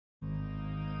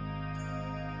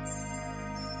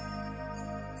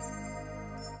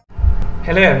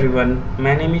Hello everyone,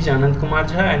 my name is Anand Kumar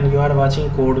Jha and you are watching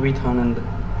Code with Anand.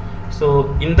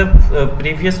 So in the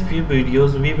previous few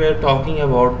videos we were talking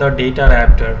about the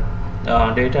Datarapter.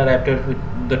 Datarapter,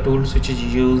 the tools which is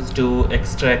used to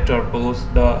extract or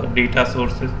post the data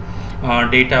sources,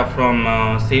 data from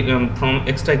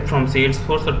extract from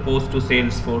Salesforce or post to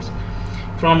Salesforce.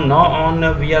 From now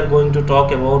on, we are going to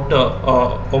talk about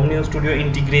Omnistudio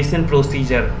integration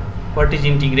procedure. What is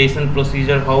integration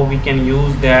procedure? How we can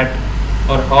use that,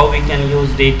 or how we can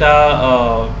use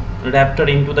data raptor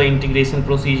into the integration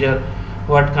procedure.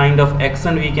 What kind of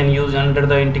action we can use under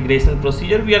the integration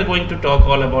procedure? We are going to talk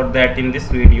all about that in this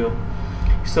video.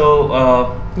 So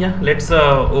yeah, let's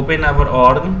open our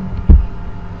org.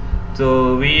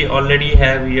 So we already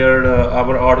have here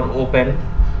our org open.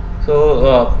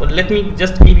 So let me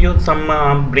just give you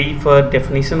some brief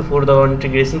definition for the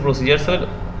integration procedure. So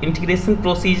integration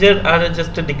procedure are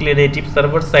just a declarative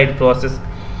server side process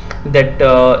that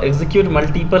execute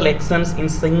multiple actions in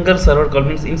single server call.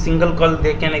 Means in single call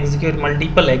they can execute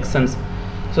multiple actions.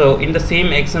 So in the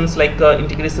same actions, like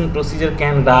integration procedure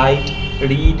can write,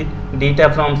 read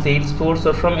data from Salesforce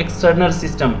or from external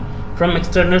system. From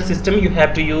external system you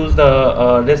have to use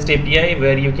the REST API,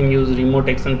 where you can use remote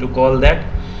action to call that,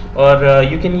 or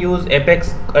you can use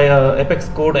Apex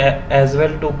code as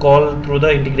well to call through the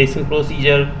integration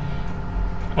procedure.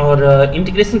 Or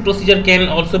integration procedure can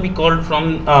also be called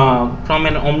from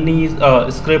an Omni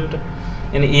script,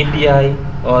 an API,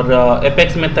 or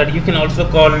Apex method. You can also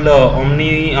call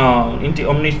Omni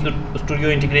Studio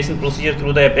integration procedure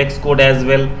through the Apex code as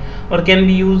well, or can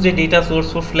be used a data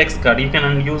source for flex card. You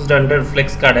can use it under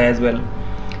flex card as well.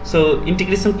 So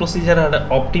integration procedure are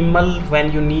optimal when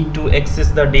you need to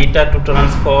access the data to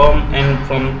transform and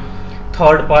from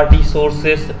third party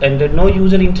sources, and no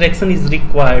user interaction is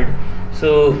required.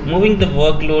 So moving the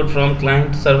workload from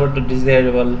client to server to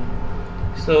desirable.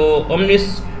 So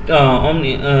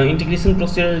integration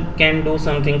procedure can do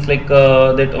some things like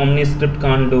that Omni script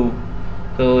can't do.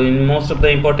 So in most of the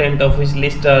important of which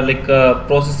list are like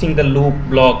processing the loop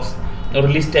blocks or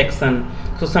list action.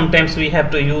 So sometimes we have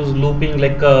to use looping,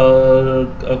 like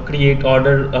create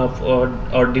order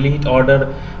or delete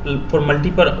order for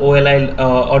multiple OLI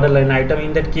order line item.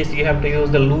 In that case you have to use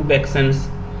the loop actions,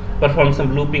 perform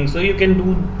some looping. So you can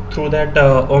do through that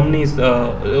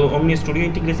Omnistudio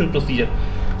integration procedure.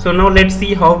 So now let's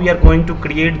see how we are going to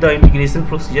create the integration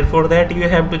procedure. For that you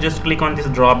have to just click on this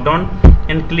drop down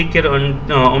and click here on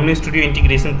Omnistudio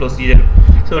integration procedure.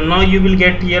 So now you will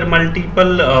get here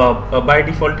multiple by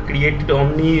default created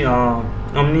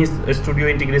Omnistudio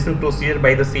integration procedure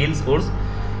by the Salesforce.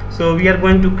 So we are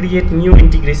going to create new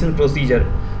integration procedure.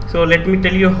 So let me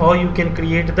tell you how you can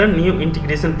create the new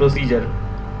integration procedure.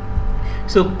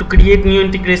 So to create new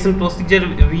integration procedure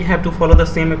we have to follow the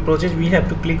same approaches. We have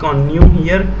to click on new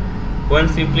here.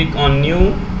 Once you click on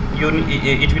new,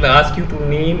 it will ask you to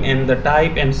name and the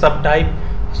type and subtype.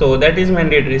 So that is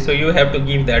mandatory, so you have to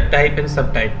give that type and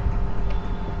subtype.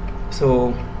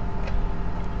 So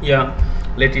yeah,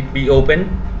 let it be open.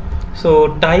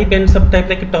 So type and subtype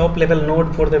like a top level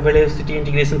node for the velocity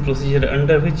integration procedure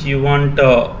under which you want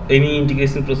any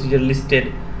integration procedure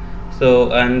listed.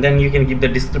 So and then you can give the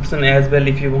description as well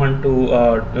if you want to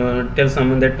tell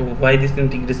someone that why this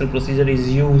integration procedure is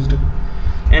used.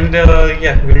 And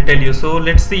yeah, we'll tell you. So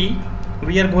let's see,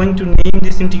 we are going to name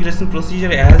this integration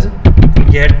procedure as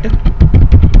get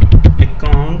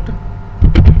account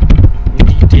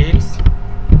details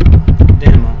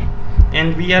demo,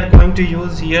 and we are going to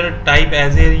use here type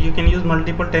as a, you can use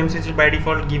multiple times, which is by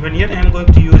default given here. I am going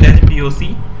to use as a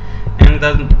POC, and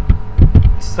the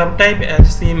subtype as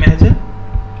same as a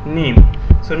name.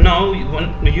 So now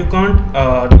you can't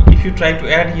if you try to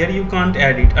add here, you can't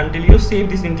add it until you save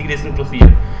this integration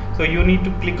procedure. So you need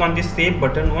to click on this save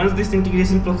button. Once this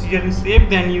integration procedure is saved,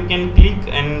 then you can click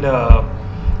and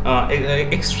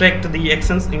extract the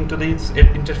actions into this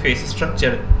interface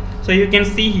structure. So you can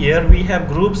see here we have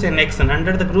groups and action.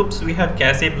 Under the groups we have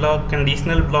cache block,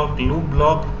 conditional block, loop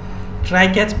block, try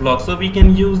catch block. So we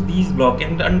can use these block,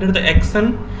 and under the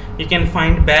action you can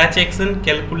find batch action,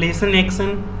 calculation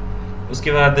action,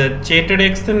 उसके बाद chatted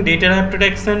action, Datarapter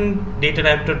action,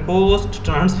 Datarapter post,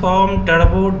 transform,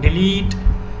 turbo, delete,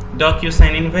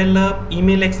 DocuSign envelope,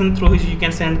 email action through which you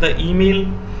can send the email.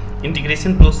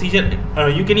 Integration procedure,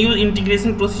 you can use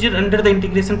integration procedure under the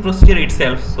integration procedure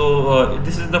itself. So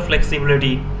this is the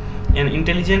flexibility. And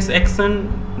intelligence action,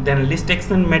 then list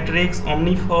action, metrics,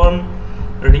 omniform,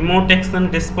 remote action,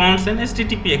 response, and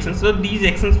HTTP action. So these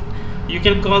actions you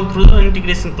can call through the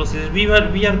integration procedure. We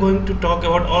are going to talk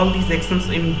about all these actions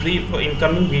in brief in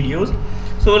coming videos.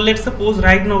 So let's suppose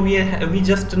right now we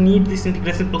just need this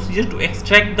integration procedure to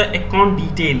extract the account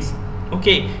details.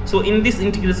 Okay, so in this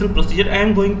integration procedure I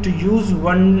am going to use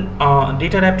one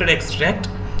Datarapter extract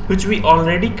which we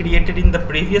already created in the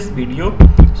previous video.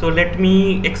 So let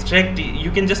me extract.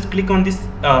 You can just click on this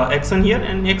action here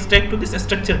and extract to this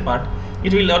structure part.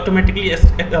 It will automatically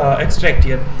extract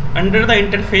here. Under the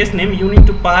interface name you need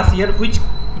to pass here which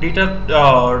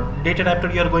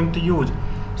Datarapter you are going to use.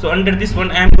 So under this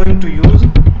one I am going to use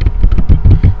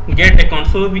get account.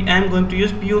 So I am going to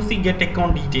use POC get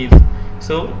account details.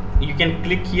 So you can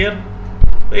click here.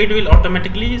 It will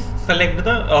automatically select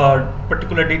the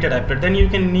particular Datarapter. Then you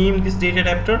can name this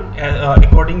Datarapter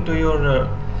according to your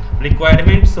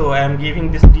requirement. So I am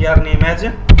giving this dr name as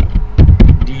a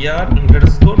dr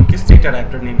underscore this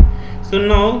Datarapter name. So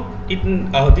now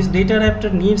this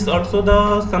Datarapter needs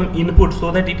also some input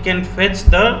so that it can fetch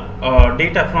the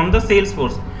data from the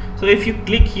Salesforce. So if you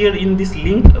click here in this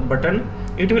link button,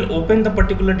 it will open the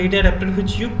particular Datarapter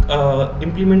which you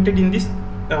implemented in this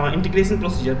integration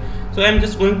procedure. So I am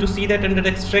just going to see that under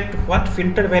extract what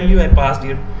filter value I passed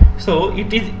here. So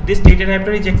this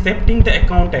Datarapter is accepting the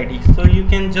account ID. So you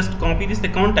can just copy this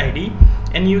account ID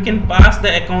and you can pass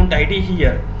the account ID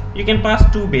here. You can pass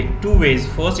two ways.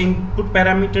 First, input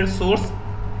parameter source,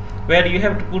 where you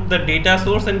have to put the data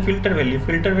source, and filter value.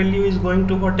 Filter value is going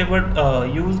to whatever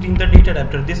used in the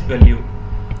Datarapter, this value,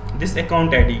 this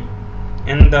account ID,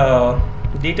 and the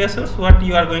data source what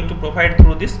you are going to provide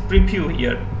through this preview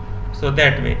here. So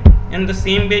that way, and the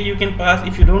same way you can pass.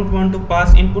 If you don't want to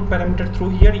pass input parameter through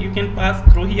here, you can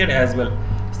pass through here as well.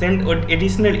 Send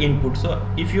additional input. So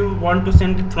if you want to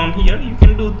send it from here, you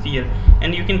can do it here,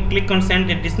 and you can click on send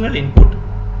additional input.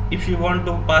 If you want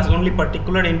to pass only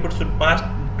particular input should pass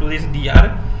to this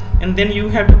dr, and then you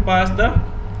have to pass the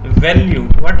value,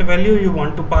 what value you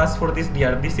want to pass for this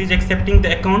dr. This is accepting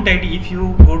the account ID. If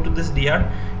you go to this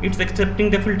dr, it's accepting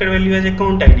the filter value as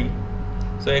account ID.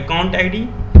 So account ID,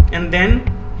 and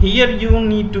then here you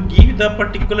need to give the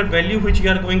particular value which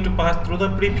you are going to pass through the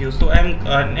preview. So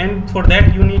and for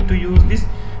that you need to use this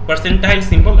percentile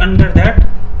symbol. Under that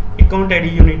account ID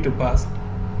you need to pass.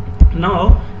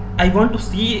 Now I want to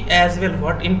see as well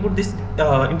what input this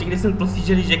integration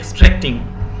procedure is extracting.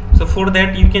 So for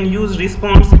that you can use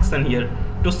response section here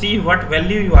to see what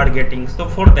value you are getting. So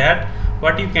for that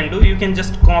what you can do, you can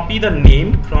just copy the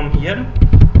name from here,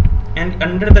 and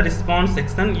under the response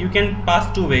section you can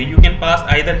pass two way. You can pass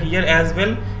either here as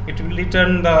well, it will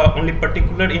return the only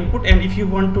particular input, and if you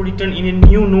want to return in a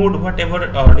new node whatever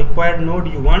required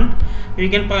node you want, you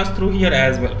can pass through here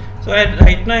as well. So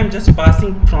right now I'm just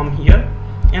passing from here,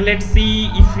 and let's see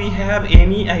if we have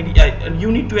any idea.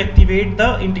 You need to activate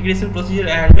the integration procedure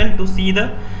as well to see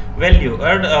the value,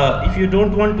 or if you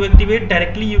don't want to activate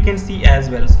directly you can see as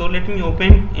well. So let me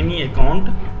open any account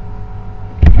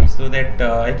so that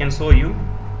I can show you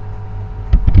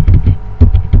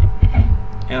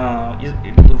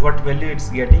what value it's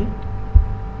getting.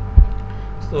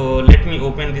 So let me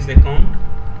open this account.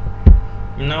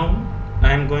 Now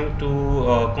I am going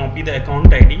to copy the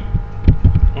account ID.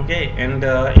 Okay, and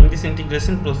in this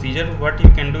integration procedure what you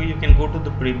can do, you can go to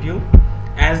the preview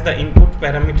as the input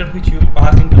parameter which you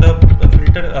pass into the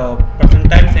filter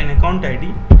percentiles and account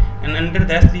ID, and under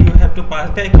that you have to pass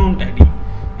the account ID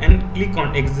and click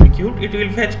on execute. It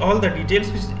will fetch all the details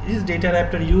which is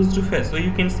Datarapter used to fetch. So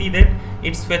you can see that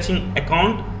it's fetching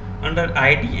account under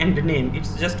ID and name.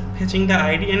 It's just fetching the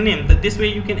ID and name. This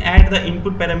way you can add the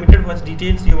input parameter what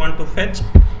details you want to fetch,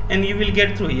 and you will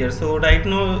get through here. So right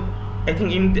now I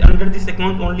think under this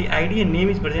account only ID and name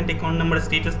is present, account number,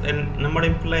 status and number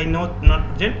employee not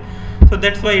present. So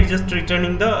that's why it's just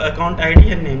returning the account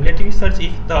ID and name. Let me search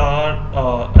if the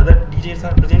other details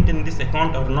are present in this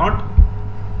account or not.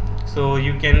 So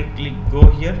you can go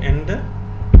here and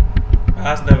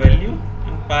pass the value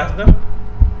and pass the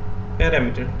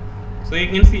parameter. So you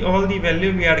can see all the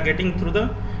value we are getting through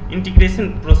the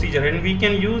integration procedure, and we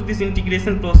can use this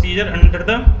integration procedure under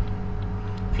the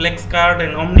FlexCard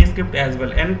and Omniscript as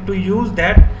well. And to use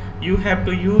that you have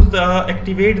to use the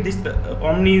activate this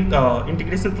Omni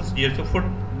integration procedure. So for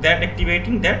that,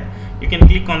 activating that, you can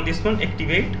click on this one,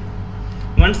 activate.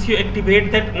 Once you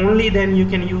activate that, only then you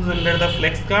can use under the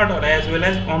FlexCard or as well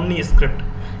as Omniscript.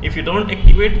 If you don't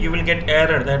activate, you will get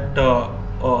error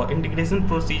that integration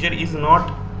procedure is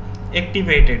not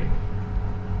activated.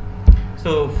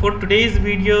 So for today's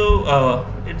video,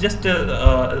 just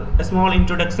a small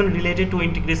introduction related to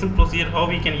integration procedure, how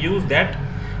we can use that.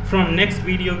 From next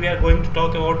video we are going to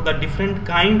talk about the different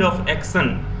kind of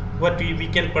action what we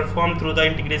can perform through the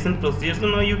integration procedure. So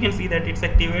now you can see that it's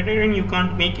activated and you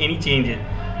can't make any changes.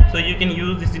 So you can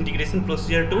use this integration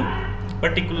procedure to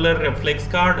particular flex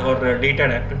card or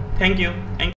Datarapter. Thank you.